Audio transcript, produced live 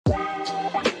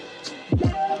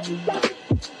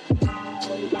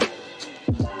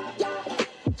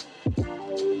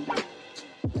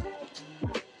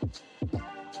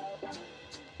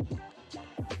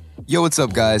Yo, what's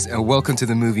up, guys, and welcome to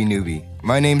the Movie Newbie.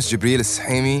 My name's Jibril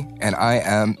Sahimi, and I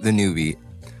am the newbie.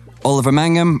 Oliver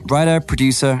Mangum, writer,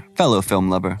 producer, fellow film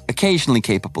lover, occasionally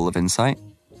capable of insight.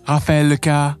 Raphael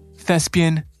Lucas,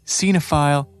 thespian,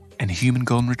 cinephile, and human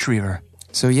golden retriever.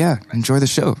 So yeah, enjoy the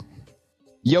show.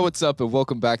 Yo, what's up, and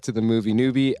welcome back to the Movie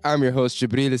Newbie. I'm your host,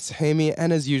 Jibril Sahimi,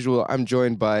 and as usual, I'm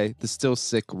joined by the still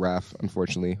sick Raph,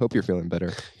 unfortunately. Hope you're feeling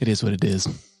better. It is what it is.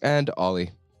 And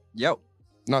Ollie. Yo.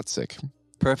 Not sick.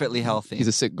 Perfectly healthy. He's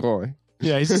a sick guy.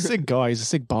 Yeah, he's a sick guy. He's a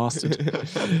sick bastard.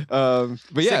 But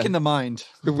yeah. Sick in the mind,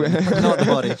 not the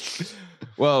body.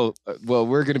 Well,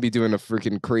 we're going to be doing a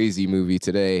freaking crazy movie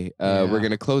today. We're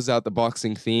going to close out the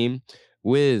boxing theme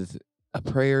with A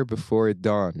Prayer Before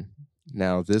Dawn.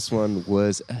 Now, this one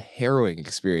was a harrowing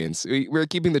experience. We're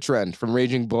keeping the trend from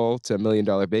Raging Bull to $1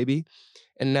 Million Baby.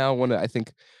 And now I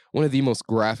think one of the most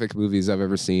graphic movies I've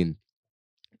ever seen.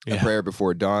 A Prayer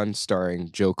Before Dawn, starring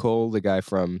Joe Cole, the guy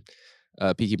from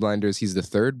Peaky Blinders. He's the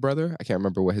third brother. I can't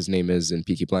remember what his name is in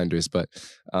Peaky Blinders, but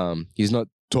he's not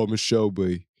Thomas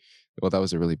Shelby. Well, that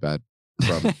was a really bad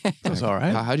Brum. That's all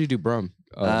right. How do you do Brum?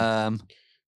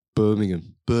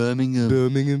 Birmingham.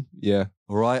 Birmingham. Yeah.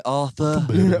 All right, Arthur.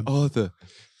 Arthur.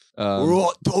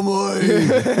 Right, Tommy.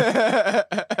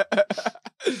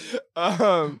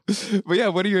 But yeah,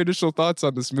 what are your initial thoughts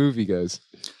on this movie, guys?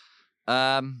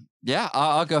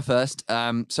 I'll go first.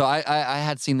 So I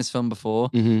had seen this film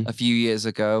before a few years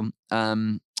ago.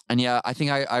 And yeah, I think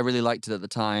I really liked it at the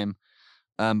time.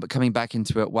 But coming back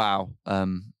into it, wow.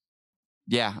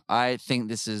 Yeah, I think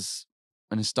this is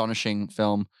an astonishing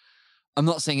film. I'm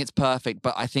not saying it's perfect,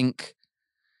 but I think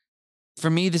for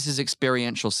me, this is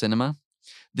experiential cinema.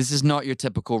 This is not your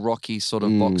typical Rocky sort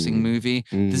of boxing movie.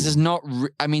 This is not,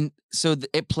 it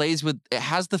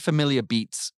has the familiar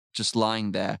beats just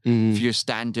lying there for your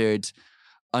standard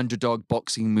underdog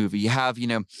boxing movie. You have,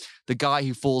 the guy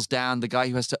who falls down, the guy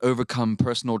who has to overcome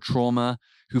personal trauma,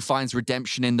 who finds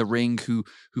redemption in the ring, who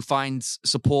finds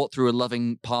support through a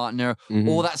loving partner,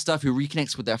 all that stuff, who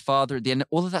reconnects with their father at the end.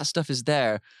 All of that stuff is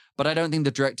there, but I don't think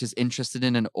the director's interested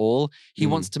in it at all. He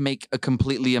wants to make a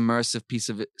completely immersive piece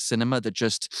of cinema that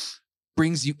just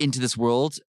brings you into this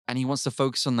world. And he wants to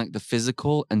focus on like the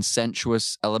physical and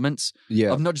sensuous elements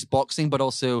of not just boxing, but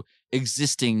also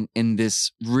existing in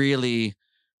this really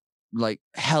like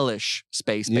hellish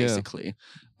space, basically.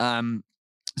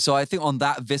 So I think on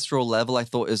that visceral level, I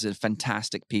thought it was a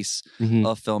fantastic piece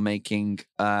of filmmaking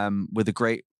with a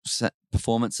great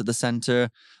performance at the center.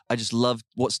 I just loved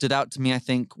what stood out to me, I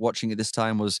think, watching it this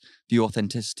time was the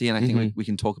authenticity. And I think we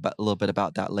can talk about a little bit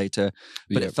about that later.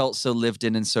 But it felt so lived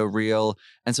in and so real.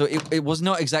 And so it was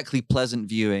not exactly pleasant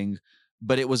viewing,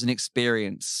 but it was an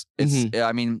experience. It's,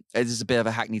 I mean, it is a bit of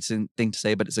a hackneyed thing to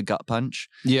say, but it's a gut punch.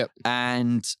 Yep.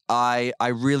 And I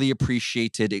really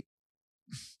appreciated it.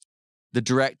 The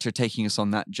director taking us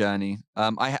on that journey.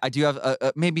 I do have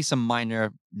maybe some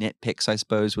minor nitpicks, I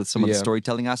suppose, with some of the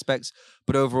storytelling aspects.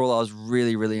 But overall, I was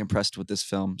really, really impressed with this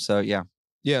film. So, yeah.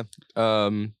 Yeah.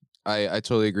 I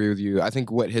totally agree with you. I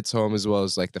think what hits home as well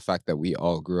is like the fact that we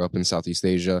all grew up in Southeast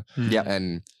Asia. Yeah.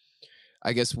 And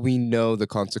I guess we know the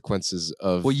consequences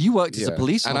of... Well, you worked as a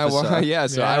police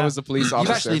officer. I was a police officer.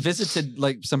 You've actually visited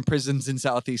like some prisons in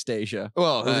Southeast Asia.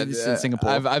 Well, in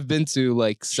Singapore. I've been to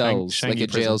like cells, Changi like a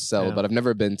jail prison. cell, but I've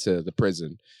never been to the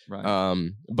prison.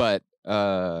 Right. But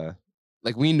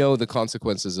like we know the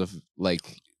consequences of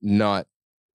like not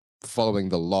following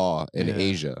the law in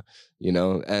Asia,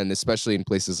 and especially in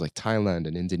places like Thailand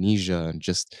and Indonesia, and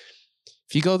just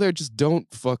if you go there, just don't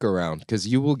fuck around because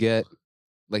you will get.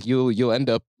 Like you'll end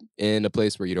up in a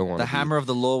place where you don't want to be. The hammer of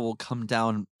the law will come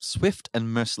down swift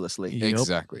and mercilessly. Yep.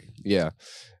 Exactly. Yeah.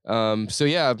 So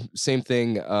yeah, same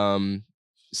thing.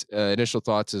 Initial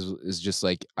thoughts is just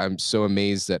like I'm so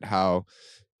amazed at how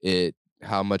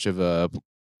much of a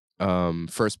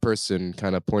first person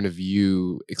kind of point of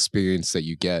view experience that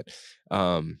you get.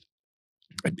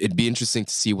 It'd be interesting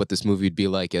to see what this movie would be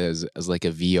like as like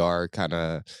a VR kind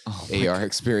of AR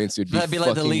experience. That'd be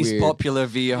like the least weird. Popular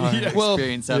VR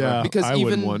experience ever. Yeah, because I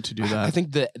wouldn't want to do that. I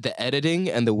think the editing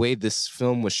and the way this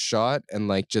film was shot and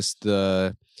like just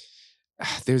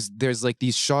there's like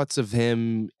these shots of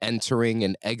him entering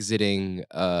and exiting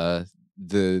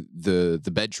the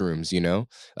bedrooms,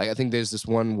 like I think there's this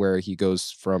one where he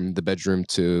goes from the bedroom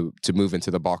to move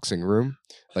into the boxing room,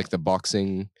 like the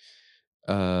boxing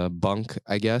bunk,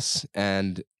 I guess.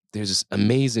 And there's this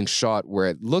amazing shot where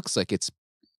it looks like it's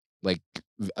like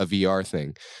a VR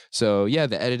thing. So yeah,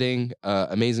 the editing,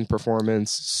 amazing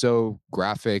performance, so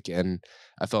graphic, and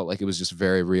I felt like it was just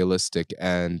very realistic.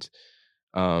 And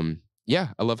yeah,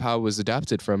 I love how it was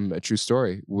adapted from a true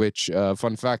story, which,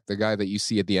 fun fact, the guy that you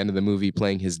see at the end of the movie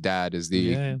playing his dad is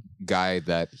the guy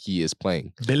that he is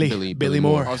playing. Billy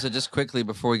Moore. Also, just quickly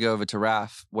before we go over to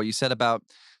Raf, what you said about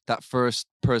that first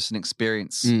person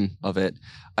experience of it,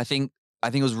 I think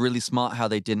it was really smart how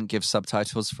they didn't give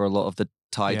subtitles for a lot of the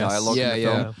Thai dialogue in the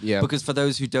film. Yeah. Because for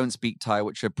those who don't speak Thai,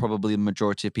 which are probably the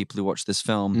majority of people who watch this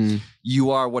film,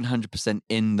 you are 100%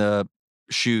 in the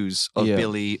shoes of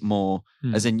Billy Moore,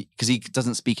 as in, because he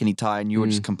doesn't speak any Thai and you were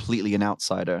just completely an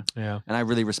outsider. Yeah. And I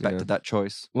really respected that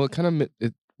choice. Well,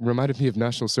 it reminded me of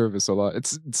National Service a lot.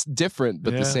 It's different,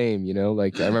 but the same, you know?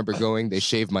 Like, I remember they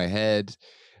shave my head.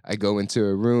 I go into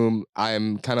a room.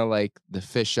 I'm kind of like the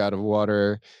fish out of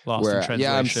water. Lost in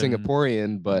translation. I'm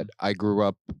Singaporean, but I grew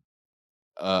up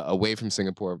away from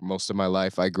Singapore most of my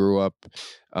life. I grew up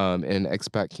in an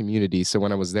expat community. So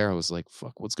when I was there, I was like,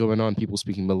 fuck, what's going on? People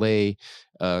speaking Malay,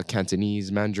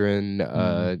 Cantonese,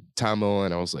 Mandarin, Tamil.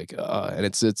 And I was like, and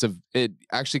it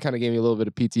actually kind of gave me a little bit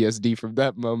of PTSD from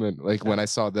that moment. Like when I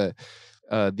saw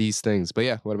these things. But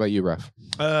yeah, what about you, Raf?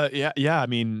 I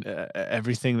mean,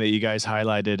 everything that you guys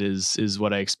highlighted is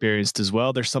what I experienced as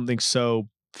well. There's something so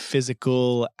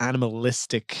physical,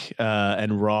 animalistic,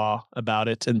 and raw about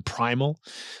it, and primal.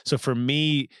 So for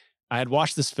me, I had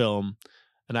watched this film,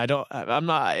 and I'm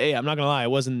not gonna lie, I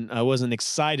wasn't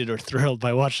excited or thrilled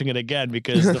by watching it again,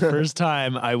 because the first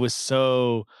time I was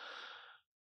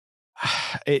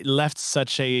it left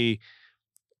such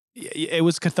it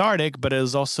was cathartic, but it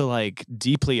was also like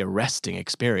deeply arresting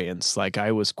experience. Like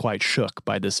I was quite shook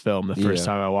by this film the first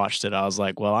time I watched it. I was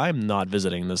like, well, I'm not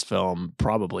visiting this film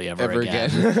probably ever again.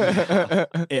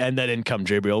 And then in come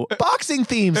Gabriel, boxing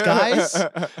themes, guys.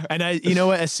 And you know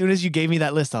what? As soon as you gave me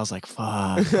that list, I was like,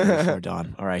 fuck, before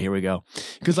dawn. All right, here we go.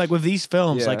 Because like with these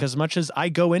films, like as much as I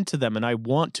go into them and I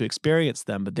want to experience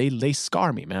them, but they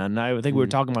scar me, man. I think we were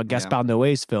talking about Gaspar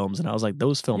Noé's films, and I was like,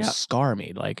 those films scar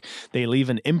me. Like they leave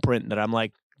an imprint that I'm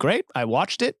like, great, I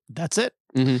watched it. That's it.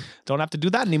 Don't have to do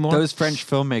that anymore. Those French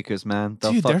filmmakers, man,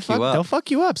 they'll fuck you up. They'll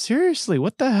fuck you up. Seriously,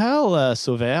 what the hell,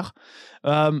 Sauvaire?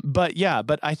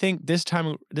 But I think this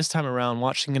time around,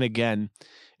 watching it again,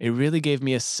 it really gave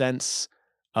me a sense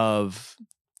of,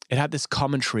 it had this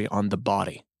commentary on the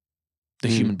body, the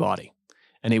human body,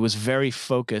 and it was very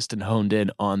focused and honed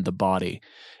in on the body,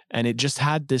 and it just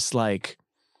had this like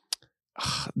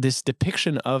this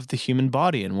depiction of the human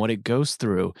body and what it goes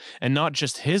through, and not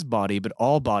just his body, but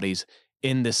all bodies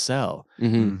in this cell.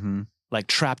 Like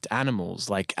trapped animals,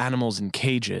 like animals in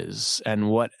cages, and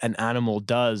what an animal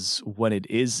does when it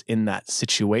is in that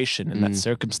situation, in that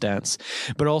circumstance,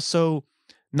 but also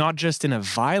not just in a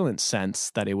violent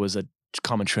sense that it was a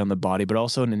commentary on the body, but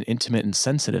also in an intimate and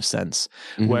sensitive sense,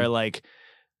 where like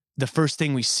the first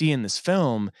thing we see in this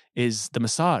film is the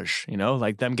massage, you know,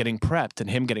 like them getting prepped and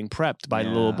him getting prepped by the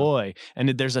little boy. And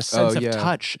there's a sense of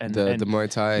touch and the Muay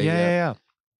Thai. Yeah.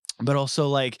 But also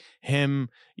like him,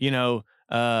 you know,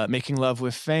 making love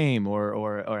with fame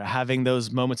or having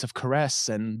those moments of caress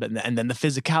and then the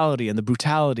physicality and the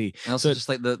brutality. And also just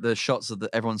like the shots of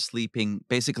everyone sleeping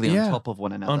basically on top of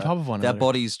one another. On top of one another. Their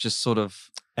bodies just sort of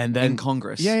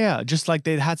incongruous. Yeah. Just like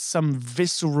they had some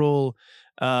visceral,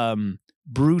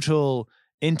 brutal,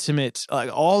 intimate, like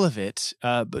all of it,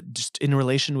 but just in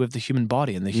relation with the human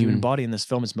body. And the human body in this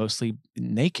film is mostly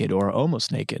naked or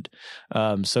almost naked.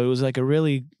 So it was like a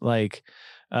really like,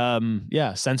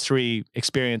 sensory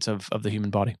experience of the human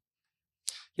body.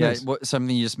 Yeah,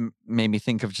 something you just made me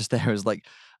think of just there is like,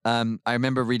 I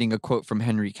remember reading a quote from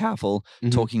Henry Cavill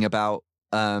talking about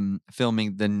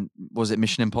filming was it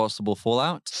Mission Impossible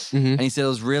Fallout? And he said it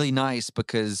was really nice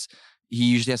because he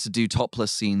usually has to do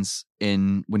topless scenes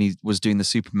when he was doing the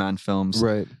Superman films,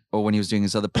 right? Or when he was doing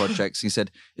his other projects. He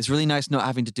said it's really nice not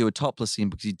having to do a topless scene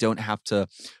because you don't have to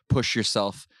push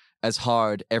yourself as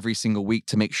hard every single week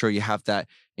to make sure you have that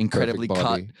incredibly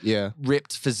cut,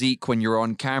 ripped physique when you're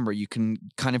on camera. You can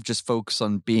kind of just focus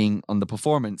on being on the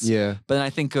performance. Yeah. But then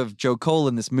I think of Joe Cole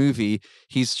in this movie.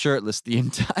 He's shirtless the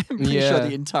entire. I'm pretty sure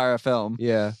the entire film.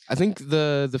 Yeah, I think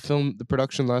the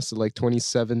production lasted like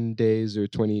 27 days or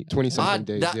 20 something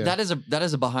days. That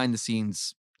is a behind the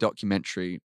scenes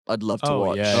documentary I'd love to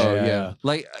watch. Yeah.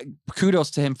 Like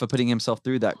kudos to him for putting himself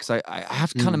through that, because I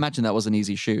have to kind of imagine that was an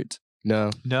easy shoot.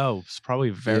 No, it's probably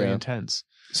very intense.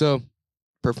 So,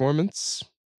 performance,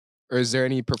 or is there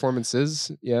any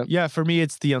performances? Yeah, for me,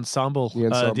 it's the ensemble.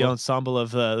 The ensemble of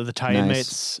the Thai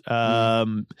inmates.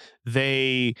 Jean-Stéphane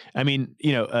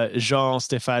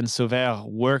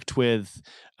Sauvaire worked with,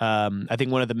 I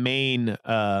think, one of the main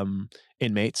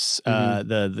inmates,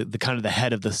 the kind of the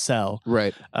head of the cell.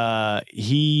 Right. I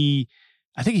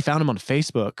I think he found him on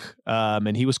Facebook,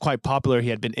 and he was quite popular. He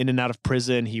had been in and out of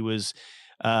prison. He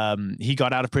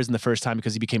got out of prison the first time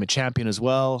because he became a champion as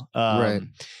well. Right.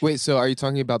 Wait, so are you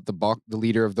talking about the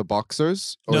leader of the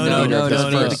boxers? Or No,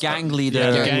 the gang leader.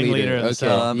 Yeah, the gang leader of the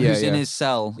cell. Who's in his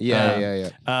cell. Yeah.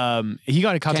 He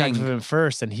got in contact with him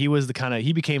first, and he was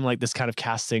he became like this kind of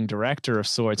casting director of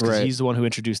sorts, because he's the one who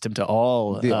introduced him to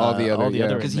all the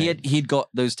other. Because he'd got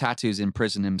those tattoos in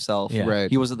prison himself. Yeah.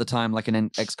 Right. He was at the time like an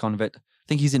ex-convict. I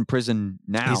think he's in prison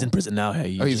now. He's in prison now. Hey,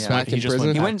 he's back in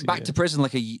prison? He went back to prison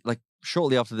like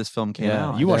shortly after this film came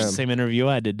out. You watched the same interview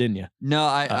I did, didn't you? No,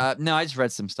 I just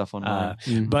read some stuff online.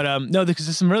 But no, because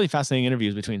there's some really fascinating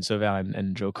interviews between Sauvaire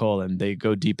and Joe Cole, and they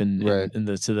go deep into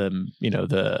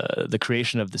the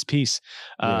creation of this piece.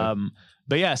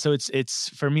 But yeah, so it's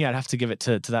for me, I'd have to give it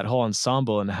to that whole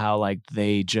ensemble and how like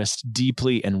they just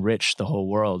deeply enrich the whole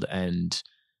world. And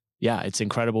yeah, it's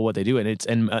incredible what they do,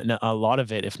 and a lot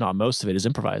of it, if not most of it, is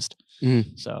improvised.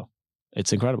 So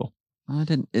it's incredible. A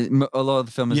lot of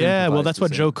the film is well, that's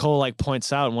what Joe Cole like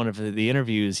points out in one of the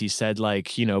interviews. He said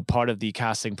like, part of the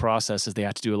casting process is they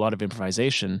had to do a lot of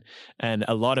improvisation, and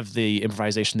a lot of the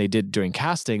improvisation they did during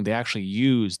casting they actually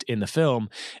used in the film,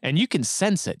 and you can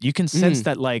sense it. You can sense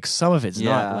that like some of it's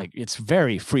not like, it's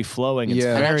very free flowing. It's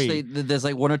and actually there's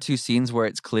like one or two scenes where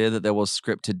it's clear that there was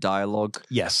scripted dialogue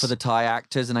for the Thai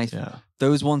actors, and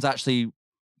those ones actually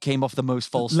came off the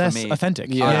most false less for me.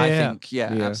 Authentic. I think,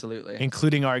 absolutely.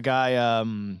 Including our guy,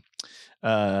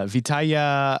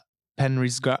 Vitaya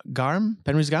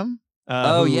Penrisgam.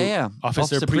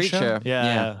 Officer Preacher.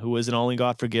 Who was in Only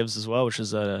God Forgives as well, which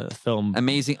is a film.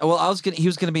 Amazing. Well, he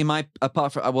was going to be my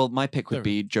pick would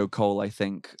be Joe Cole, I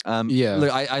think.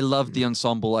 Look, I love the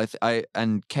ensemble.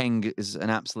 And Kang is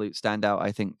an absolute standout,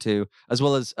 I think, too, as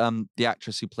well as the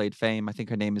actress who played Fame. I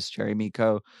think her name is Cherry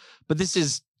Miko. But this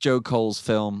is Joe Cole's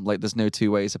film. Like, there's no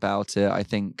two ways about it. I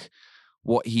think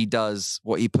what he does,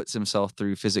 what he puts himself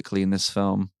through physically in this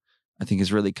film, I think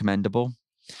is really commendable.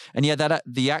 And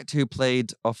the actor who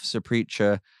played Officer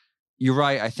Preacher, you're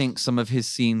right. I think some of his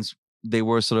scenes, they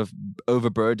were sort of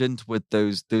overburdened with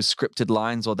those scripted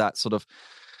lines, or that sort of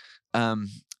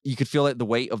you could feel like the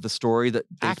weight of the story that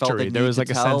they felt they there was like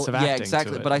tell. a sense of acting. Yeah,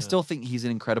 exactly. To it, but I still think he's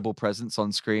an incredible presence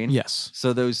on screen. Yes.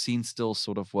 So those scenes still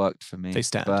sort of worked for me. They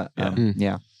stand. But I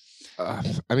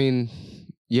mean,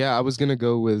 I was gonna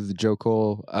go with Joe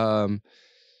Cole.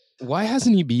 Why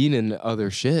hasn't he been in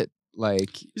other shit?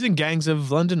 Like, he's in Gangs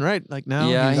of London, right? Like now,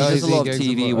 he does a lot of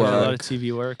TV work. A lot of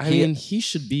TV work. I mean, he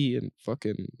should be in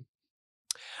fucking.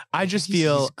 I just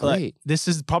feel like this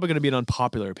is probably going to be an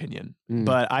unpopular opinion,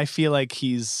 but I feel like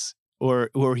he's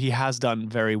or he has done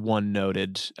very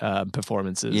one-noted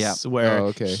performances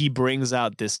where he brings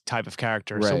out this type of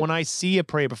character. Right. So when I see A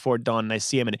Prayer Before Dawn and I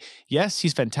see him, and yes,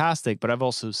 he's fantastic, but I've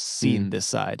also seen this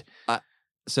side.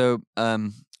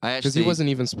 Because he wasn't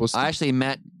even supposed to. I actually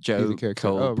met Joe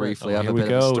Cole briefly. I have a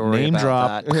bit of a story Name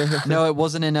about drop. that. No, it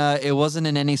wasn't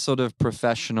in any sort of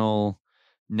professional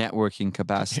networking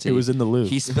capacity. It was in the loop.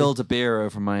 He spilled a beer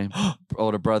over my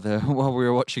older brother while we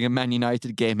were watching a Man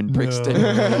United game in Brixton.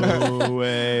 No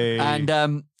way.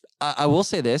 And I will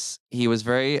say this: he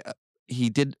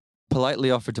did politely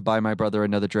offer to buy my brother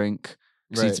another drink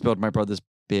because he'd spilled my brother's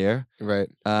beer. Right.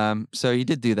 So he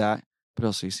did do that. But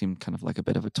also, he seemed kind of like a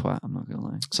bit of a twat. I'm not gonna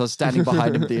lie. So I was standing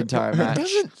behind him the entire match.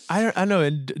 I know.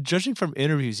 And judging from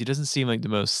interviews, he doesn't seem like the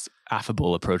most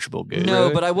affable, approachable guy. No,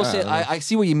 really? But I will say, I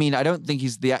see what you mean. I don't think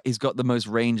he's got the most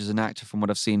range as an actor from what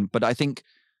I've seen. But I think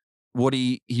what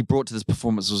he brought to this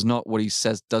performance was not what he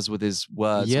does with his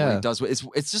words. Yeah, what he does with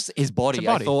it's just his body.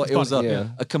 I thought it was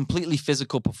a completely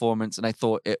physical performance, and I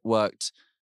thought it worked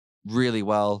really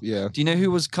well. Yeah. Do you know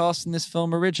who was cast in this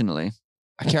film originally?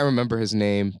 I can't remember his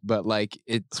name, but like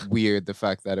it's weird the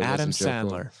fact that it Adam wasn't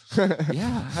Sandler. Yeah,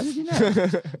 how did you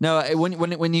know? No,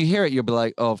 when you hear it, you'll be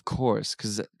like, oh, of course,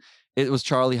 because it was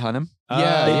Charlie Hunnam.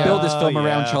 They built this film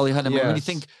around Charlie Hunnam. Yes. When you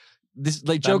think this,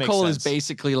 like Joe Cole is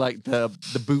basically like the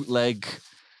bootleg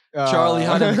Charlie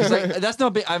Hunnam. Because like, that's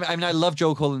not big. I mean, I love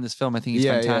Joe Cole in this film. I think he's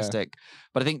fantastic.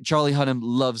 But I think Charlie Hunnam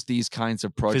loves these kinds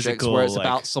of projects where it's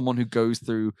about someone who goes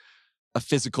through a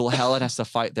physical hell and has to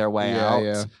fight their way out.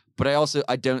 Yeah. But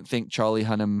I don't think Charlie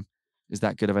Hunnam is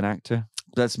that good of an actor.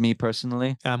 That's me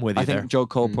personally. I'm with you there. I think Joe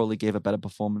Cole probably gave a better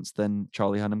performance than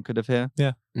Charlie Hunnam could have here.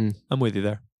 Yeah, I'm with you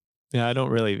there. Yeah, I don't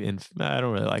really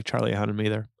like Charlie Hunnam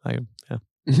either.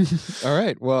 All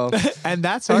right, well, and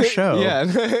that's our show.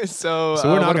 Yeah, so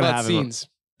we're not going to have scenes.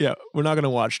 We're not going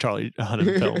to watch Charlie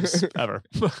Hunnam films ever.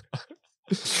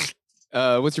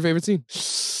 What's your favorite scene?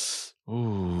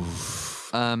 Ooh,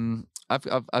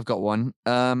 I've got one.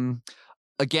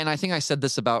 Again, I think I said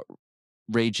this about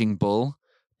Raging Bull,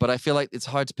 but I feel like it's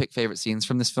hard to pick favorite scenes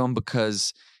from this film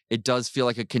because it does feel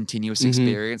like a continuous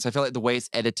experience. I feel like the way it's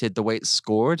edited, the way it's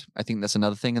scored, I think that's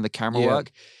another thing in the camera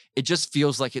work. It just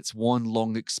feels like it's one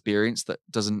long experience that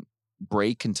doesn't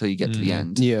break until you get to the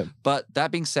end. Yeah. But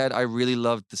that being said, I really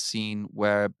loved the scene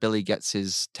where Billy gets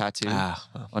his tattoo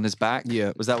on his back.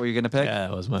 Yeah. Was that what you're gonna pick? Yeah,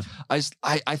 that was my. I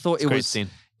thought it Great was scene.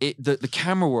 the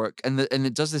camera work and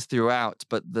it does this throughout,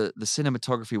 but the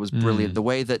cinematography was brilliant. The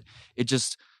way that it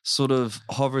just sort of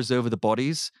hovers over the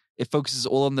bodies. It focuses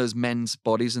all on those men's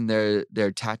bodies and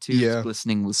their tattoos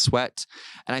glistening with sweat.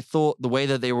 And I thought the way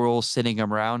that they were all sitting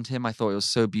around him, I thought it was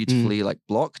so beautifully like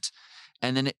blocked.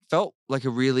 And then it felt like a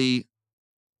really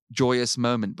joyous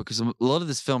moment because a lot of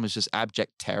this film is just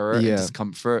abject terror and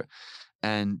discomfort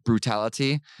and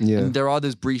brutality. Yeah. And there are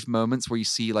those brief moments where you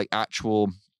see like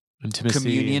actual intimacy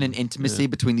communion and intimacy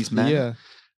between these men. Yeah.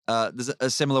 There's a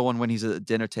similar one when he's at the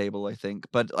dinner table, I think.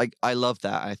 But like, I love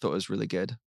that. I thought it was really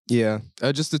good. Yeah.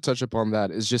 Just to touch upon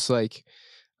that, it's just like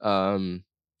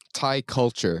Thai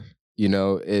culture, you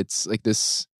know, it's like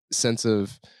this sense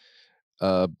of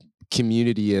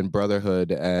community and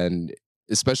brotherhood, and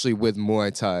especially with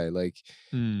Muay Thai, like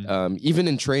even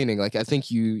in training, like I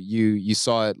think you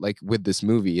saw it like with this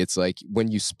movie. It's like when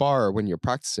you spar, when you're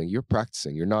practicing,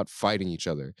 you're not fighting each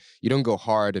other. You don't go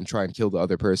hard and try and kill the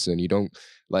other person. You don't,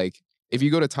 like, if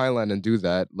you go to Thailand and do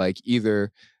that, like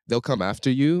either they'll come after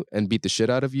you and beat the shit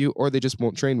out of you, or they just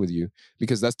won't train with you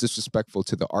because that's disrespectful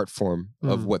to the art form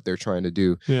of what they're trying to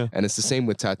do. Yeah. And it's the same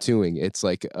with tattooing. It's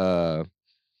like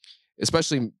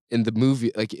especially in the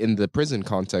movie, like in the prison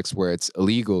context where it's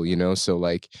illegal, you know? So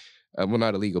like, well,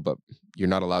 not illegal, but you're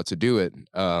not allowed to do it.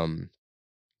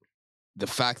 The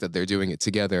fact that they're doing it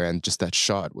together and just that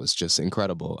shot was just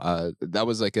incredible. That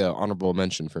was like an honorable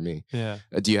mention for me. Yeah.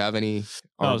 Do you have any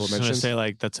honorable mentions? I was going to say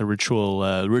like that's a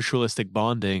ritualistic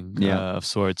bonding of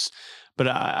sorts. But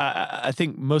I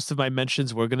think most of my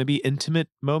mentions were going to be intimate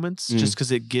moments, just because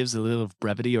it gives a little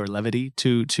brevity or levity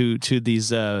to these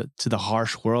to the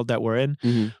harsh world that we're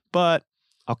in. But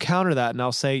I'll counter that and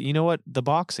I'll say, you know what, the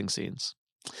boxing scenes,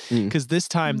 because this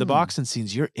time the boxing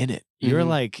scenes, you're in it. You're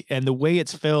like, and the way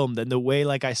it's filmed and the way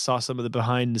like I saw some of the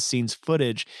behind the scenes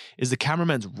footage is the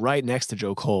cameraman's right next to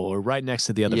Joe Cole or right next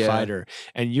to the other fighter,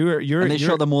 and and they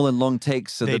shot them all in long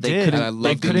takes so that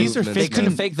they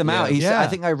couldn't fake them out. I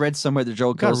think I read somewhere that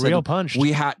Joe Cole said punched.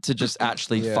 We had to just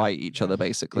actually fight each other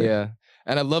basically. Yeah,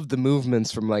 and I love the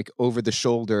movements from like over the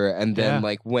shoulder, and then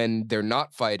like when they're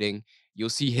not fighting, you'll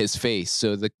see his face.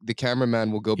 So the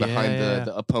cameraman will go behind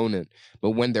the opponent.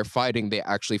 But when they're fighting, they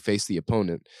actually face the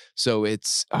opponent. So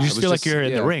it's... You just feel like you're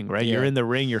in the ring, right? Yeah. You're in the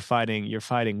ring, you're fighting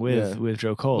with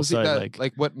Joe Cole. Well, so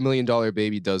like what $1 Million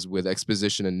Baby does with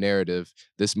exposition and narrative,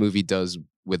 this movie does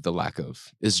with the lack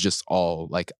of. It's just all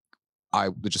like,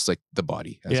 just like the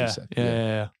body, as you said.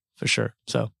 Yeah, for sure.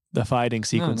 So the fighting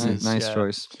sequences. Nice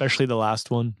choice. Especially the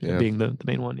last one being the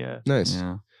main one, Nice.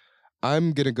 Yeah.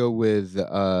 I'm going to go with,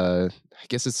 I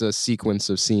guess it's a sequence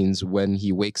of scenes when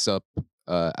he wakes up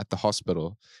at the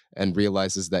hospital and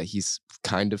realizes that he's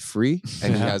kind of free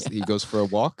and he goes for a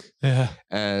walk. Yeah.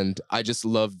 And I just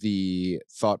love the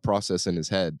thought process in his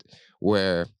head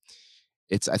where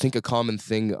it's, I think, a common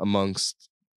thing amongst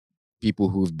people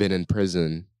who've been in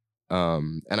prison.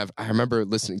 And I remember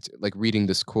reading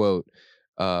this quote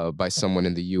by someone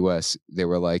in the US. They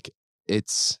were like,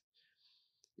 it's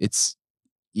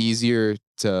easier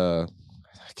to,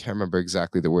 I can't remember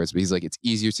exactly the words, but he's like, it's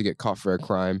easier to get caught for a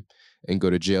crime and go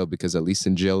to jail because at least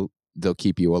in jail, they'll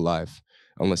keep you alive.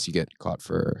 Unless you get caught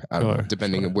for, I don't know,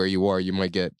 depending on where you are, you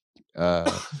might get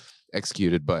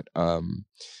executed. But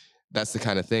that's the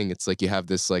kind of thing. It's like you have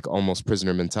this like almost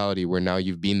prisoner mentality where now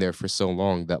you've been there for so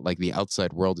long that like the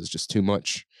outside world is just too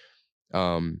much.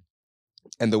 And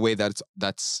the way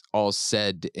that's all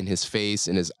said in his face,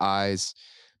 in his eyes,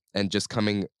 and just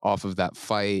coming off of that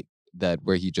fight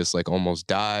where he just like almost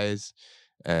dies.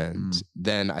 And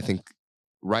then I think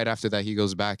right after that, he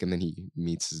goes back and then he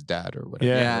meets his dad or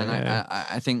whatever. Yeah. And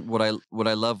I think what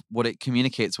I love, what it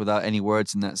communicates without any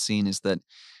words in that scene is that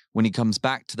when he comes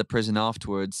back to the prison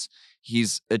afterwards,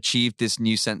 he's achieved this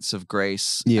new sense of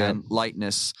grace and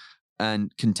lightness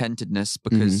and contentedness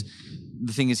because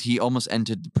the thing is, he almost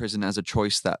entered the prison as a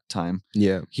choice that time.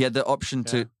 Yeah. He had the option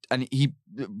to, and he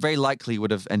very likely would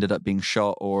have ended up being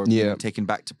shot or being taken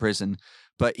back to prison.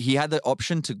 But he had the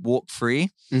option to walk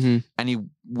free, and he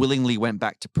willingly went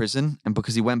back to prison. And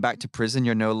because he went back to prison,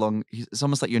 it's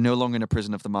almost like you're no longer in a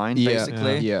prison of the mind,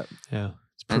 basically. Yeah.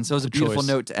 And so it was a beautiful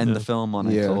note to end the film on,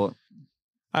 I thought.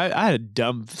 I had a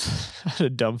dumb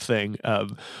thing.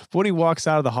 When he walks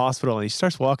out of the hospital and he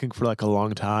starts walking for like a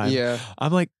long time,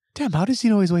 I'm like, damn, how does he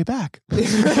know his way back?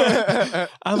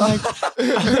 I'm like,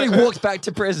 he walked back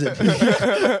to prison.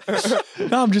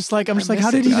 no, I'm just like,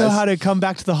 how did he know how to come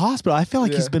back to the hospital? I feel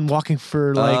like he's been walking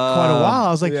for like quite a while.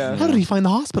 I was like, how did he find the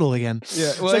hospital again? Yeah.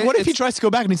 It's like, what if he tries to go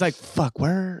back and he's like, fuck,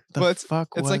 where the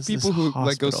fuck was It's like people who hospital?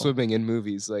 like go swimming in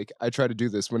movies. Like I try to do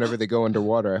this whenever they go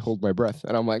underwater. I hold my breath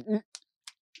and I'm like,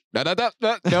 no,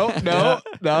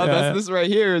 this right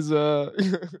here is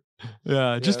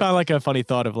just found like a funny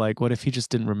thought of like, what if he just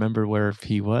didn't remember where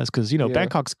he was? Because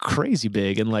Bangkok's crazy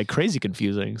big and like crazy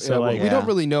confusing. So we don't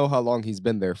really know how long he's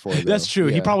been there for. Though. That's true.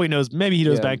 He probably knows. Maybe he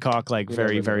knows Bangkok like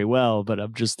very, very well. But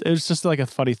it's just like a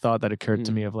funny thought that occurred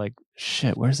to me of like,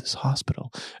 shit, where's this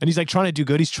hospital? And he's like trying to do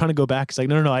good. He's trying to go back. He's like,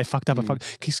 no, I fucked up.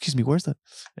 Excuse me, where's the?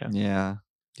 Yeah.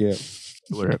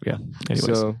 Whatever. Yeah. Anyways.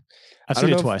 So I've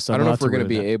seen it twice. So I don't know if we're going to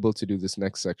be able to do this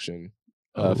next section.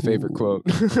 Favorite quote.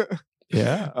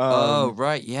 Yeah.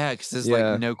 Right. Yeah. Because there's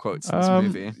like no quotes in this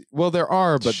movie. Well, there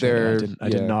are, but I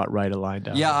did not write a line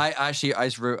down. Yeah. I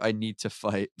just wrote, I need to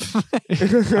fight.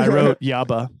 I wrote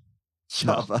Yaba.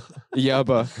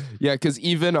 Yaba. Yeah. Because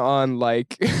even on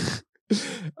like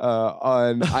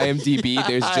on IMDb,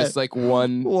 there's just like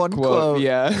one quote.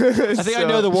 Yeah. I think I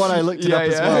know the one. I looked it up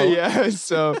as well. Yeah.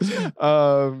 So,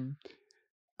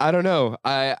 I don't know.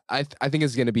 I think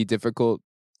it's gonna be difficult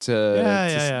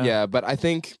to but I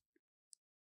think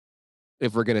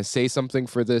if we're gonna say something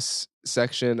for this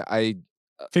section,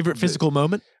 favorite physical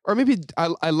moment, or maybe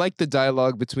I like the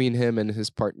dialogue between him and his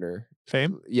partner.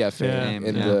 Fame. Yeah, Fame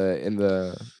in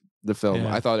the film.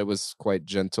 Yeah. I thought it was quite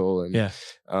gentle and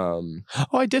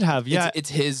I did have it's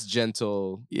his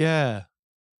gentle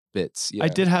bits. Yeah. I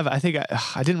did have. I think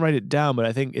I didn't write it down, but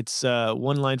I think it's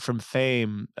one line from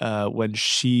Fame when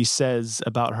she says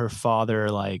about her father,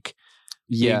 like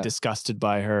being disgusted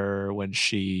by her when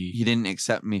he didn't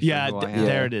accept me. For who I am.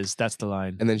 There it is. That's the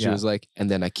line. And then she was like,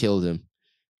 and then I killed him,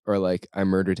 or like I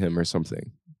murdered him, or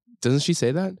something. Doesn't she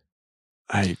say that?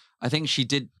 I think she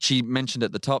did. She mentioned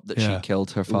at the top that she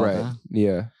killed her father. Right.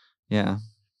 Yeah. Yeah.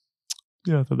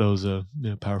 Yeah. I thought that was a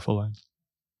powerful line.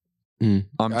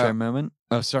 Armchair moment.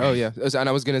 Oh, sorry. Oh, yeah. And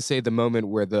I was going to say the moment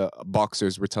where the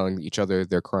boxers were telling each other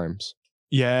their crimes.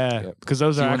 Yeah. Because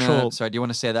those are actual... Sorry, do you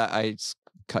want to say that? I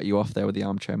cut you off there with the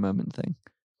armchair moment thing.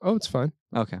 Oh, it's fine.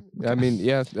 Okay. I mean,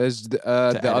 yeah. There's the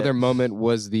other moment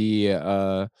was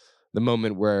the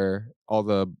moment where all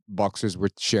the boxers were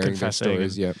sharing their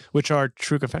stories. Yeah. Which are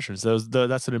true confessions.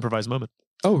 That's an improvised moment.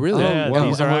 Oh, really? Yeah, wow.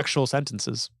 These are actual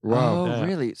sentences. Wow. Oh,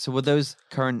 really? So were those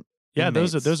current... Yeah,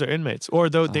 inmates? those are inmates, or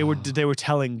they were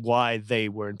telling why they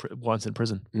were once in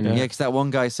prison. Yeah, because that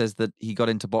one guy says that he got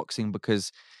into boxing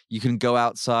because you can go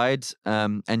outside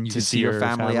and you can see your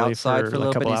family outside for a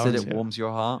little bit. He said it warms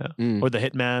your heart. Yeah. Or the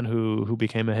hitman who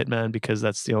became a hitman because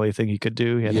that's the only thing he could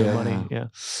do. He had no money. Yeah,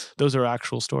 those are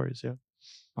actual stories. Yeah.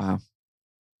 Wow.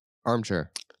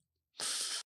 Armchair.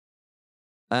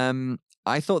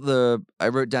 I thought I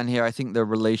wrote down here. I think the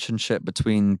relationship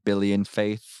between Billy and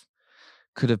Faith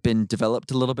could have been developed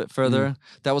a little bit further.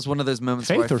 That was one of those moments.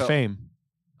 Faith where or Fame?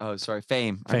 Oh, sorry,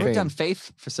 Fame. I wrote down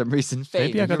Faith for some reason. Fame.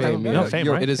 Maybe I got Fame. No, Fame.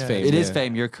 Right? It is Fame. It is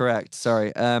Fame. You're correct.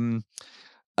 Sorry. There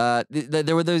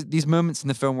were these moments in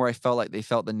the film where I felt like they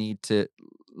felt the need to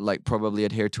like probably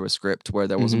adhere to a script where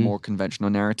there was a more conventional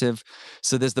narrative.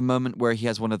 So there's the moment where he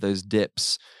has one of those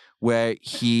dips where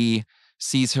he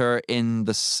sees her in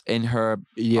her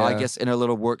I guess in her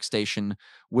little workstation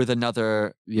with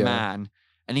another man.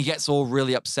 And he gets all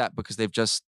really upset because they've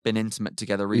just been intimate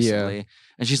together recently. Yeah.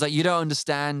 And she's like, you don't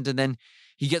understand. And then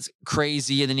he gets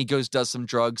crazy and then he does some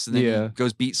drugs and then he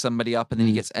goes beat somebody up and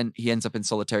then he ends up in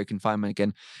solitary confinement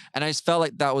again. And I just felt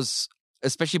like that was,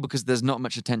 especially because there's not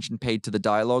much attention paid to the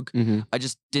dialogue. I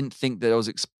just didn't think that it was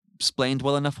explained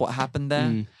well enough what happened there.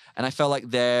 And I felt like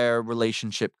their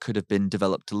relationship could have been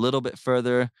developed a little bit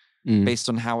further based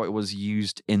on how it was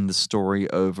used in the story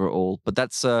overall. But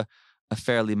that's a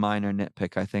fairly minor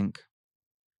nitpick, I think.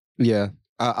 Yeah,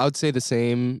 I would say the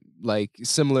same, like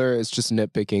similar. It's just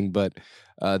nitpicking, but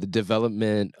the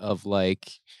development of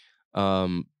like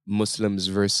Muslims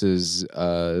versus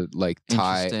like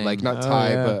Thai, like not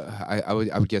Thai, but I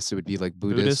would guess it would be like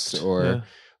Buddhist or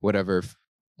whatever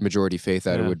majority faith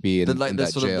that it would be in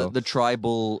that sort jail. Of the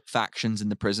tribal factions in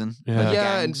the prison.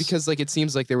 And because like it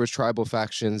seems like there was tribal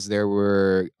factions, there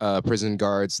were prison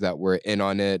guards that were in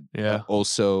on it.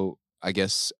 Also, I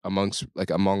guess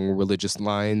among religious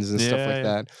lines and stuff like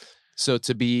that. So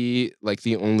to be like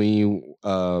the only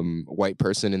white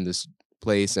person in this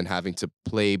place and having to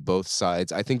play both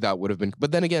sides, I think that would have been.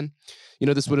 But then again,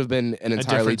 this would have been an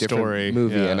entirely different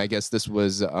movie, and I guess this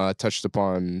was touched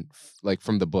upon like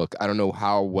from the book. I don't know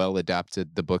how well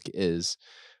adapted the book is,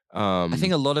 I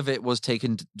think a lot of it was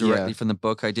taken directly from the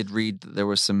book. I did read that there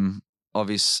were some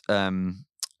obvious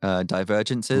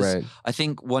divergences. Right. I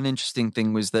think one interesting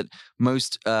thing was that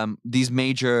most these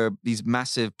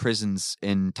massive prisons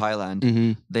in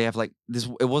Thailand, they have like this.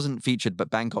 It wasn't featured, but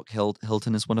Bangkok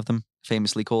Hilton is one of them,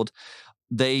 famously called.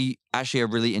 They actually are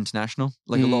really international.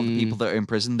 Like a lot of the people that are in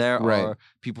prison there are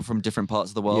people from different parts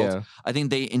of the world. Yeah. I think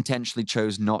they intentionally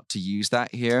chose not to use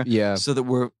that here. Yeah. So that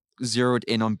we're zeroed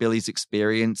in on Billy's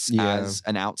experience as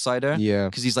an outsider. Yeah.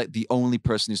 Because he's like the only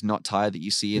person who's not Thai that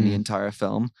you see in the entire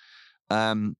film.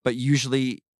 But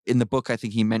usually in the book, I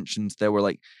think he mentioned there were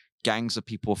like gangs of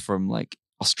people from like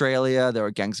Australia. There were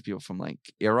gangs of people from like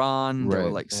Iran. There were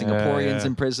like Singaporeans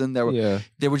in prison. There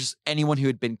were just anyone who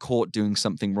had been caught doing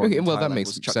something wrong. Okay, well, Thailand that makes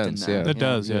was chucked sense. in there. That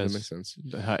does, yeah, yes. that makes sense.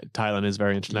 Thailand is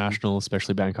very international,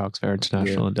 especially Bangkok's very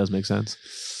international. It does make sense.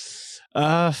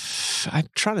 I'm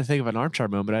trying to think of an armchair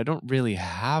moment. I don't really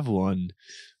have one.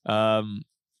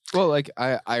 Well, like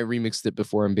I remixed it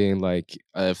before and being like,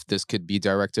 if this could be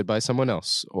directed by someone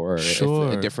else, or if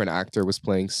a different actor was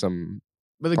playing some.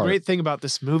 But the great thing about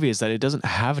this movie is that it doesn't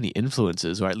have any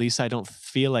influences, or at least I don't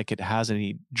feel like it has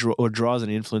any or draws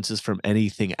any influences from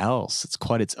anything else. It's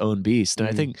quite its own beast. And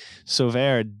I think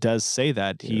Sauvaire does say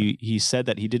that. He said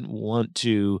that he didn't want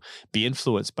to be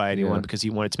influenced by anyone because he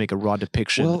wanted to make a raw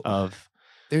depiction of.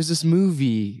 There's this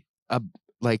movie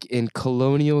like in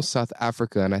colonial South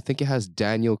Africa, and I think it has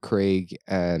Daniel Craig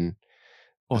and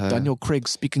Daniel Craig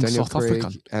speaking South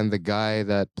African, and the guy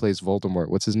that plays Voldemort.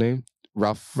 What's his name?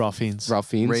 Ralph Fiennes.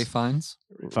 Ray Fiennes.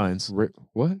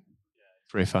 What?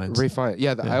 Ray Fiennes. Ray Fiennes.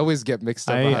 Yeah, I always get mixed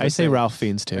up. I say Ralph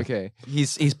Fiennes too. Okay.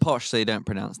 He's posh, so you don't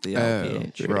pronounce the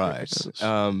LPH.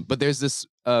 Right. But there's this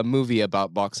movie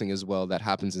about boxing as well that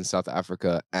happens in South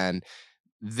Africa, and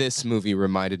this movie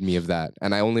reminded me of that.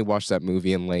 And I only watched that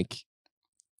movie in like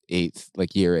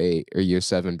year 8 or year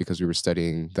 7 because we were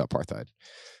studying the apartheid.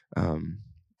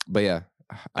 But yeah,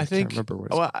 I think. Can't remember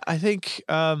what it's I think.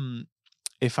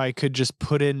 If I could just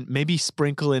maybe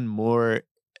sprinkle in more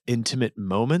intimate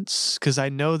moments, because I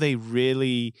know they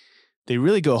really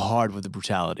go hard with the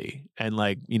brutality and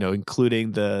like, you know,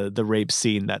 including the rape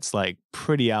scene that's like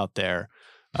pretty out there.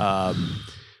 I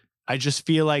just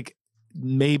feel like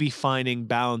maybe finding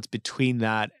balance between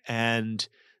that and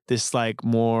this like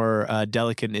more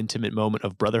delicate and intimate moment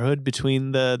of brotherhood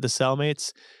between the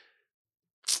cellmates.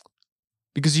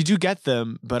 Because you do get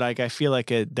them, but like I feel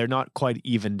like they're not quite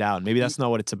evened out. Maybe that's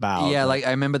not what it's about. Yeah, like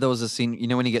I remember there was a scene, you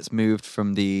know, when he gets moved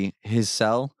from his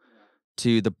cell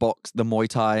to the Muay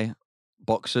Thai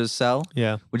boxer's cell.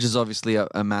 Yeah, which is obviously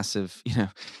a massive, you know,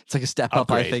 it's like a step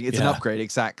up. I think it's an upgrade.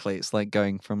 Exactly, it's like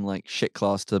going from like shit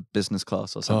class to business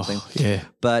class or something. Oh, yeah,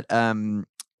 but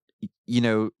you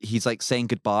know, he's like saying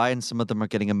goodbye, and some of them are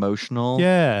getting emotional.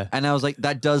 Yeah, and I was like,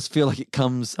 that does feel like it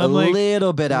comes a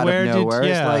little bit out of nowhere.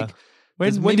 It's like.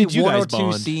 There's maybe did you one guys or two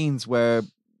bond? scenes where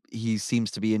he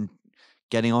seems to be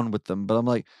getting on with them, but I'm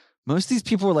like, most of these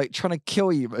people are like trying to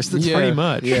kill you most of the time. Pretty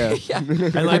much. Yeah. yeah.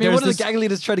 And I like, mean, one of the gang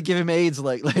leaders tried to give him AIDS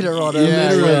like later on.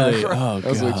 Literally. Oh, God.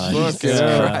 Jesus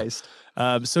Christ.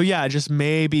 So yeah, just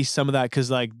maybe some of that,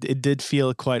 because like it did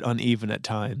feel quite uneven at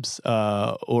times,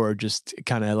 or just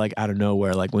kind of like out of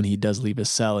nowhere, like when he does leave his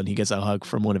cell and he gets a hug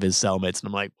from one of his cellmates, and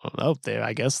I'm like,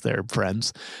 I guess they're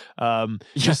friends.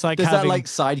 Just like there's that like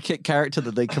sidekick character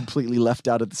that they completely left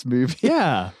out of this movie.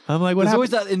 Yeah, I'm like, what There's happened? always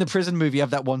that in the prison movie. You have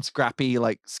that one scrappy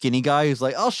like skinny guy who's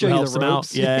like, I'll show you the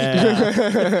ropes. Yeah,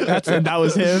 that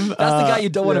was him. That's the guy you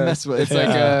don't want to mess with. It's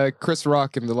like Chris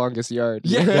Rock in The Longest Yard.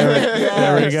 Yeah,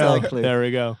 there we go. Exactly. There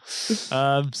we go.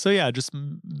 So yeah, just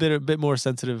a bit more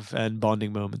sensitive and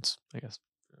bonding moments, I guess,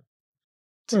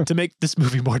 to make this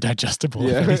movie more digestible.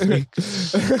 Yeah.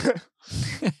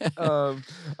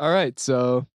 All right,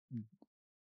 so.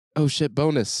 Oh shit!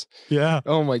 Bonus. Yeah.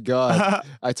 Oh my god!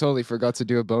 I totally forgot to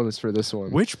do a bonus for this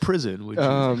one. Which prison would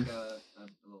you?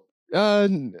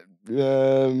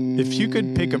 If you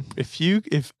could pick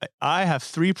if I have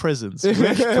 3 prisons, which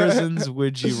prisons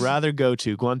would you rather go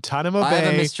to? Guantanamo Bay. I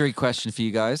have a mystery question for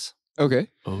you guys. Okay.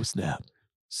 Oh snap!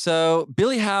 So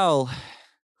Billy Howell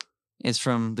is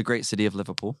from the great city of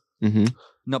Liverpool. Mm-hmm.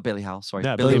 Not Billy Howell, sorry.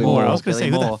 Yeah, Billy Moore. I was going to say,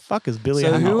 Moore. who the fuck is Billy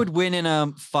So Howell? who would win in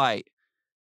a fight?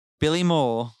 Billy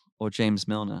Moore or James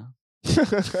Milner?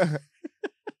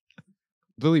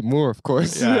 Billy Moore, of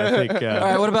course. Yeah, I think. All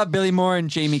right, what about Billy Moore and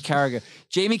Jamie Carragher?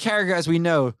 Jamie Carragher, as we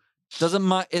know,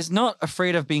 is not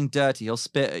afraid of being dirty. He'll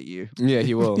spit at you. Yeah,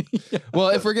 he will. Yeah. Well,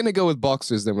 if we're gonna go with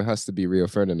boxers, then it has to be Rio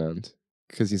Ferdinand.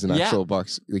 because he's an Yeah. actual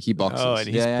box. Like he boxes. Oh, and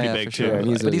he's pretty big for too. sure.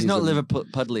 Yeah, and But he's not a-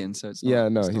 Liverpudlian, so it's not. Yeah,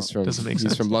 no, it's he's not. from Doesn't make he's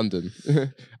sense. from London.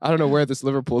 I don't know where this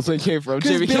Liverpool thing came from.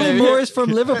 Because Jimmy. Billy Moore is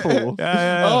from Liverpool.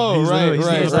 Yeah. Oh, He's right, he's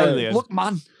right, Australian. Look,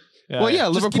 man. Well, yeah,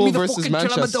 Just give Liverpool me the versus fucking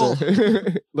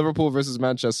Manchester. Liverpool versus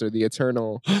Manchester, the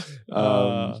eternal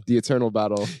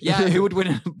battle. Yeah, who would win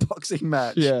a boxing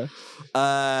match? Yeah.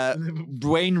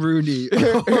 Wayne Rooney.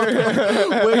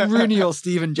 Wayne Rooney or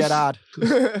Steven Gerrard.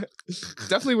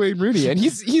 Definitely Wayne Rooney, and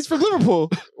he's from Liverpool.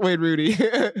 Wayne Rooney.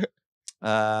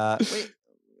 Wait,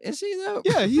 is he though?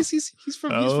 Yeah, he's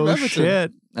from Everton.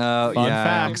 Shit. Oh, Fun yeah.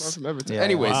 facts. From Everton. Yeah.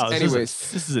 Anyways, Wow,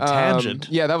 this is a tangent.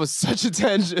 Yeah, that was such a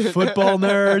tangent. Football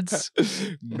nerds.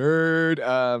 Nerd.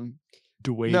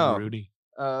 Dwayne No. Rooney.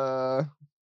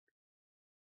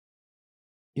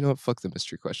 You know what? Fuck the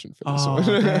mystery question for this Oh, one.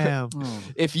 damn. Oh.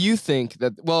 If you think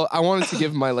that, well, I wanted to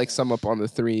give my sum up on the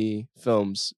 3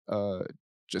 films,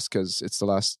 just because it's the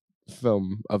last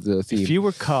film of the theme. If you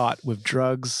were caught with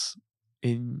drugs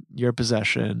in your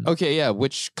possession. Okay, yeah.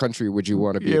 Which country would you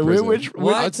want to be? Yeah, in prison? which-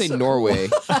 I'd say Norway.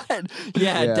 Yeah,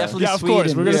 Yeah. definitely Yeah, of Sweden.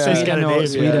 course, we're gonna say Sweden or, Scandinavia.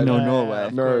 Sweden or Yeah. Norway.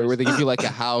 Norway, where they give you a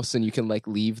house and you can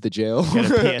leave the jail. Get a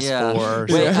PS4 Yeah. or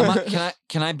Wait, something.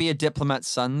 can I be a diplomat's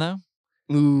son though?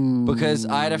 Ooh. Because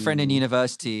I had a friend in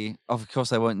university. Of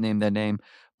course, I won't name their name,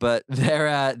 but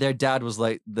their dad was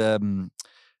the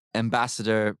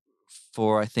ambassador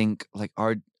for I think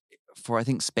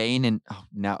Spain and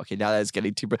now that's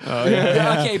getting too. Oh,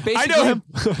 yeah. Okay, basically, I know him.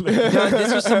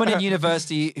 This was someone in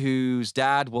university whose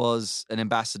dad was an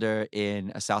ambassador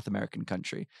in a South American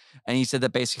country, and he said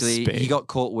that basically Spain. he got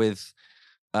caught with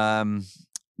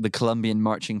the Colombian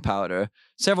marching powder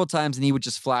several times, and he would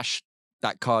just flash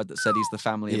that card that said he's the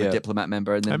family of a diplomat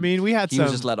member, and then I mean, we he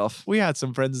was just let off. We had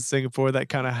some friends in Singapore that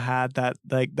kind of had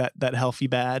that healthy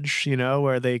badge,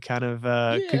 where they kind of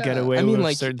could get away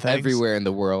with certain things. Everywhere in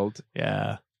the world,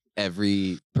 Yeah.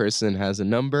 every person has a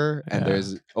number, and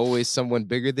there's always someone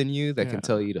bigger than you that can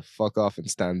tell you to fuck off and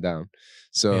stand down.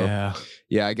 So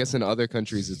yeah, I guess in other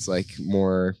countries it's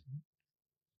more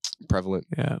prevalent.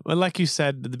 Yeah. Well, like you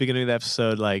said at the beginning of the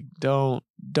episode,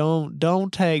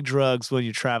 don't take drugs when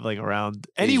you're traveling around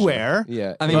anywhere.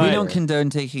 Yeah. I mean, we Right. don't condone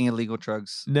taking illegal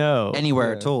drugs No.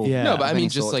 anywhere at all. Yeah. No, but I of mean any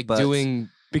just sort, but- doing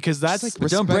Because that's Just,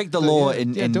 But don't respect break the the- law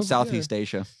yeah, in don't- Southeast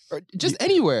Asia. or just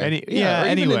anywhere. Any- or yeah, even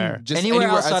anywhere. just Anywhere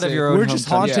outside I'd of say. your own we're just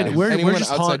home country. haunted. Yeah, We're anyone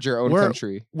just outside your own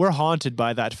country. We're haunted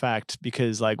by that fact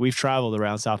because we've traveled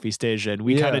around Southeast Asia and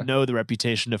we kind of know the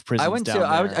reputation of prisons I went down to. there.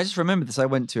 I just remember this. I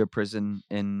went to a prison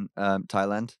in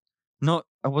Thailand.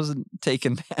 I wasn't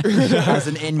taken there as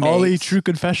an inmate. Ollie, true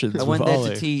confessions. I with went there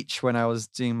Ollie. to teach when I was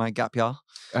doing my gap year.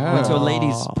 I went to a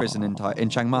ladies' prison in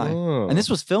Chiang Mai, Oh. and this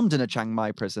was filmed in a Chiang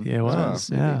Mai prison. Yeah, it was.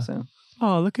 movie, Yeah. so.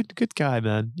 Oh, look at good guy,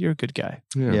 man. You're a good guy.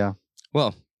 Yeah.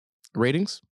 Well,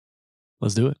 ratings.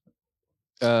 Let's do it.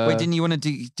 Wait, didn't you want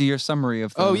to do your summary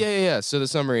of? Oh yeah. So the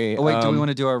summary. Oh, wait, do we want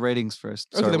to do our ratings first?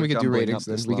 Okay, Sorry, then we we're could do jumbling ratings. up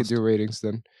Then this we could last- do ratings.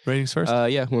 Then. Ratings first.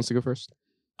 Yeah. Who wants to go first?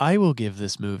 I will give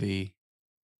this movie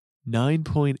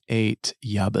 9.8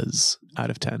 yabbas out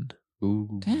of 10.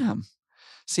 Ooh. Damn.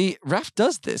 See, Raf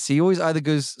does this. He always either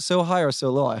goes so high or so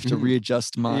low. I have to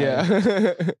readjust my.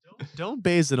 Yeah. Don't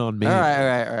base it on me. All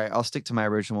right. I'll stick to my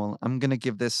original. I'm gonna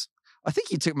give this. I think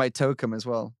you took my token as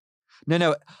well.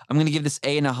 No. I'm gonna give this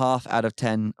 8.5 out of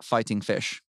 10. Fighting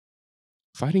fish.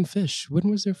 Fighting fish. When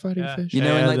was there fighting Yeah. fish? You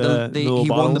know, Yeah, in the he little won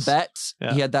the bottles. bet.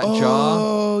 Yeah. He had that jar,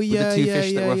 Oh the yeah, two yeah,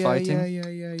 fish that yeah, were yeah, fighting.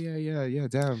 Yeah.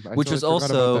 Damn. I which totally was forgot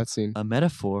about also that scene. a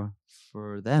metaphor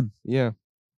for them. Yeah.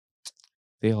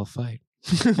 They all fight.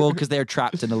 Well, because they're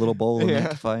trapped in a little bowl and they have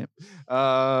to fight.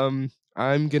 I'm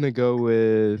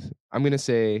gonna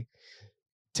say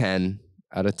 10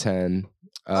 out of 10.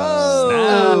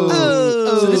 So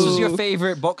this was your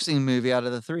favorite boxing movie out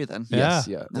of the 3 then? Yes,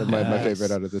 yeah. My Nice.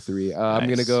 favorite out of the 3. I'm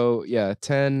gonna Nice. go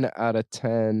 10 out of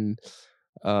 10.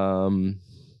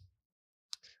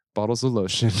 Bottles of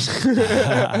lotion.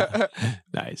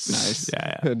 Nice.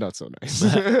 Yeah. Not so nice.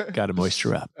 Got to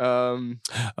moisture up.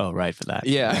 Oh, right for that.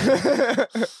 Yeah.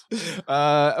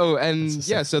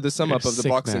 So the sum you're up a of the sick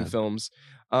boxing man. films.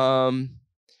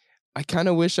 I kind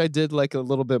of wish I did a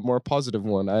little bit more positive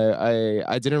one.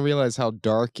 I didn't realize how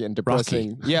dark and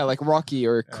depressing. Yeah, like Rocky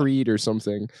or Creed or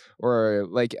something, or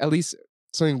at least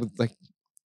something with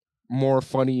more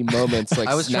funny moments. Like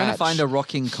I was trying to Snatch. find a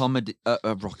rocking comedy.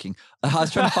 Rocking. I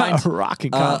was trying to find a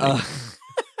rocking comedy.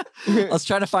 I was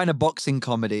trying to find a boxing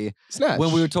comedy Snatch.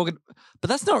 when we were talking, but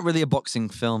that's not really a boxing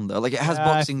film though. Like it has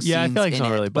boxing scenes. Yeah, I feel like it's in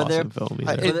not it, really a but boxing film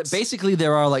either. But basically,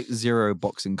 there are 0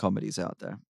 boxing comedies out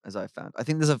there, as I found. I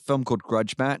think there's a film called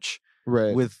Grudge Match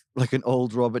right. with an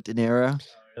old Robert De Niro.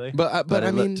 Really? But but I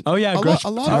it mean, looked- Oh yeah, a Grudge.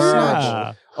 lot of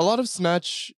Snatch. A a lot of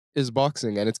Snatch is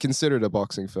boxing, and it's considered a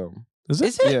boxing film. Is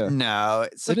Is it? Yeah. No,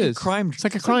 it's like It a is. crime. It's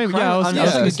like a crime. Yeah, I was it's like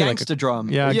a thinking gangster drum.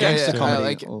 Yeah, gangster comedy.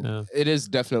 Like, Yeah. it is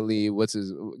definitely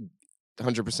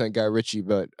 100% Guy Ritchie,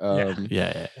 but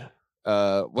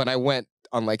yeah. when I went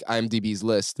on like IMDb's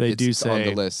list, They it's do say on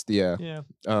the list. Yeah. Yeah.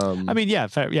 I mean, yeah,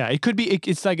 fair, yeah. It could be.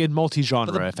 It's like a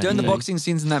multi-genre. But if don't the anything. boxing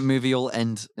scenes in that movie all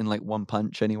end in like one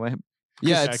punch anyway?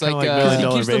 yeah, Yeah, it's kinda like, like Million he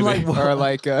Dollar keeps them Baby. like or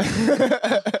like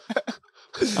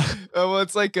well,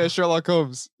 it's like Sherlock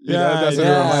Holmes. You know, Yeah, that's what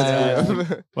yeah, it reminds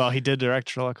me of. Well, he did direct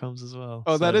Sherlock Holmes as well.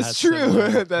 Oh, so that it is has true.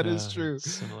 similar- That is true.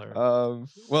 Similar.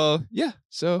 Well, yeah.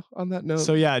 So on that note,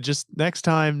 So yeah, just next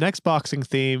boxing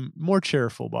theme, more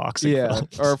cheerful boxing. yeah.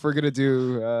 films. Or if we're gonna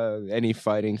do any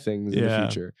fighting things in the Yeah.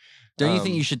 future, Don't you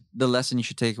think the lesson you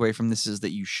should take away from this is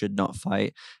that you should not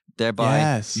fight? Thereby,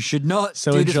 Yes. you should not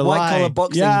So do in this July- white collar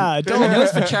boxing. Yeah, I know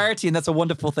it's for charity, and that's a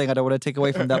wonderful thing. I don't want to take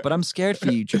away from that, but I'm scared for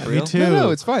you, Jabril. Me too. No,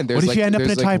 it's fine. There's if like, you end up in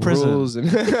there's a Thai like prison? rules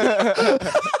and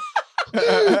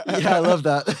Yeah, I love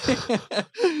that.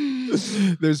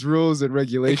 there's rules and They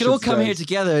regulations. could all come here guys.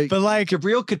 together. But like,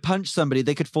 Jabril could punch somebody.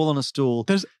 They could fall on a stool.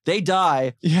 There's- They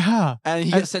die, yeah. and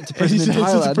he gets sent to And prison he's in sent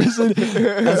to Thailand. prison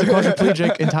as a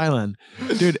quadriplegic in Thailand,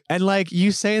 dude. And like,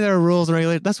 you say there are rules and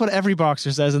regulations. That's what every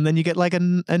boxer says, and then you get like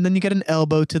an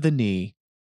elbow to the knee.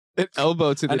 An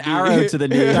elbow to the An knee. arrow to the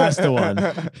knee. That's the one.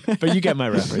 But you get my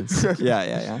reference.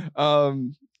 Yeah.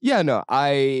 Yeah, no,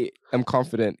 I am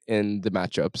confident in the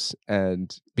matchups,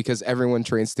 and because everyone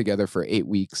trains together for 8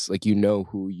 weeks, like you know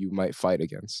who you might fight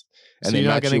against, and So they you're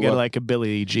not match gonna you get up. like a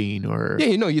Billie Jean or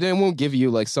Yeah, they won't give you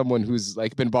like someone who's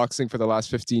like been boxing for the last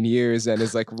 15 years and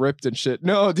is like ripped and shit.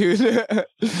 No, dude.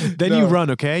 Then No. you run,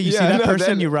 okay? You see that no, person,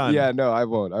 then- you run. Yeah, no, I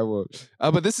won't.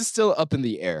 But this is still up in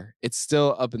the air. It's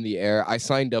still up in the air. I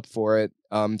signed up for it.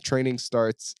 Training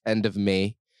starts end of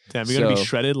May. Damn, you're gonna be So-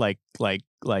 shredded like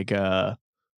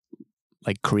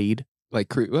Creed,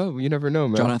 Well, you never know,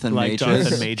 man. Jonathan like Majors.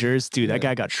 Jonathan Majors, dude. Yeah. That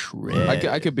guy got shredded.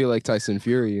 I could be like Tyson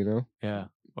Fury, you know. yeah,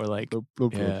 or like. Bloop,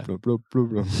 bloop, Yeah. bloop, bloop,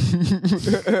 bloop,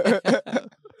 bloop.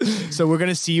 So we're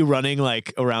gonna see you running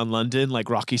like around London, like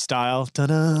Rocky style.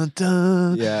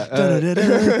 Da-da-da, Yeah.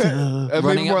 da-da-da-da-da. Maybe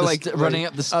running more up like running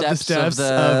up the steps, steps of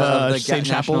of, the St.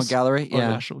 National Chapel's Gallery. Or Yeah.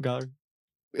 National Gallery.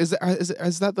 is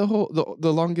that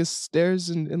the longest stairs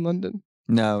in London?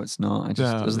 No, it's not. I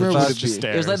just No, it was where the would first. it be?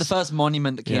 It was like the first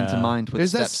monument that came to Yeah. mind with There's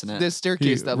steps in it. this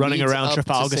staircase that running leads around up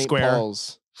Trafalgar to St. Square.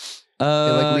 Paul's. It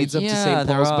like leads up to St.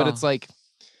 there Paul's, but are.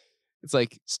 it's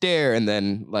like stair and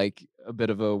then like a bit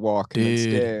of a walk and then Dude,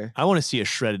 stair. I want to see a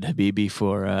shredded Habibi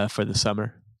for the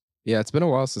summer. Yeah, it's been a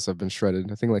while since I've been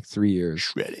shredded. I think like 3 years.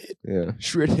 Shredded. Yeah,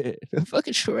 shredded,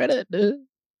 fucking shredded. Dude.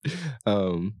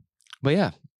 But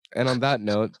yeah. And on that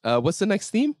note, what's the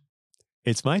next theme?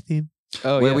 It's my theme.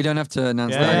 Oh Where yeah. we don't have to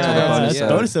announce that yeah, until the yeah, bonus. yeah.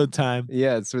 bonus ode time.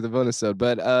 Yeah, it's for the bonus episode.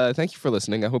 But thank you for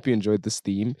listening. I hope you enjoyed this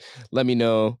theme. Let me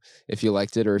know if you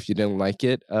liked it or if you didn't like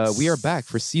it. We are back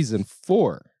for season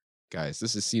 4. Guys,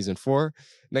 this is season 4.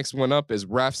 Next one up is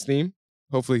Raf's theme.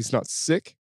 Hopefully he's not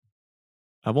sick.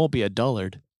 I won't be a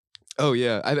dullard. Oh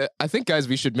yeah. I think guys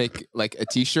we should make like a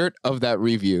t-shirt of that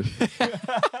review.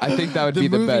 I think that would be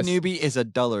the movie best. newbie is a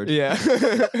dullard. Yeah.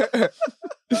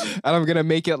 And I'm gonna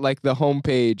make it like the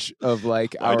homepage of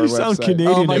like Why our do you sound website. Canadian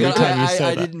Oh my every god! time you I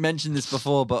say that? didn't mention this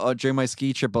before, but during my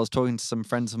ski trip, I was talking to some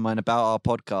friends of mine about our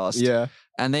podcast. Yeah.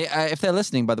 And they, if they're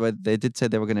listening, by the way, they did say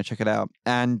they were going to check it out.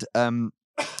 And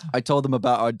I told them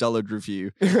about our dullard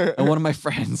review. And one of my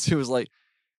friends who was like,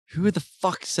 "Who the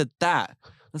fuck said that?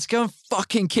 Let's go and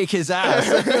fucking kick his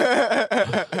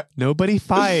ass." Nobody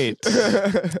fight.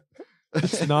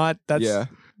 It's not. That's Yeah.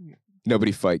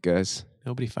 Nobody fight, guys.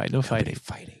 Nobody fight. No fighting.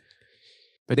 Fighting.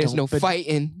 But There's don't- no but-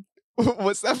 fighting.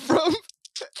 What's that from?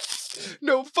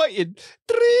 No fighting.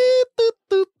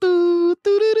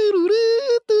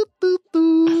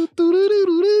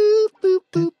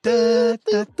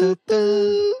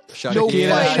 Shut No it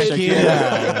down. fighting. Shut it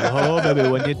down. Shakira. Oh, baby,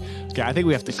 when you. Okay, I think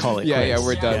we have to call it. Yeah, quits.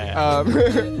 we're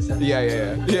done.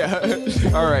 Yeah.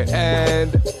 Yeah. All right,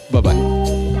 and bye-bye.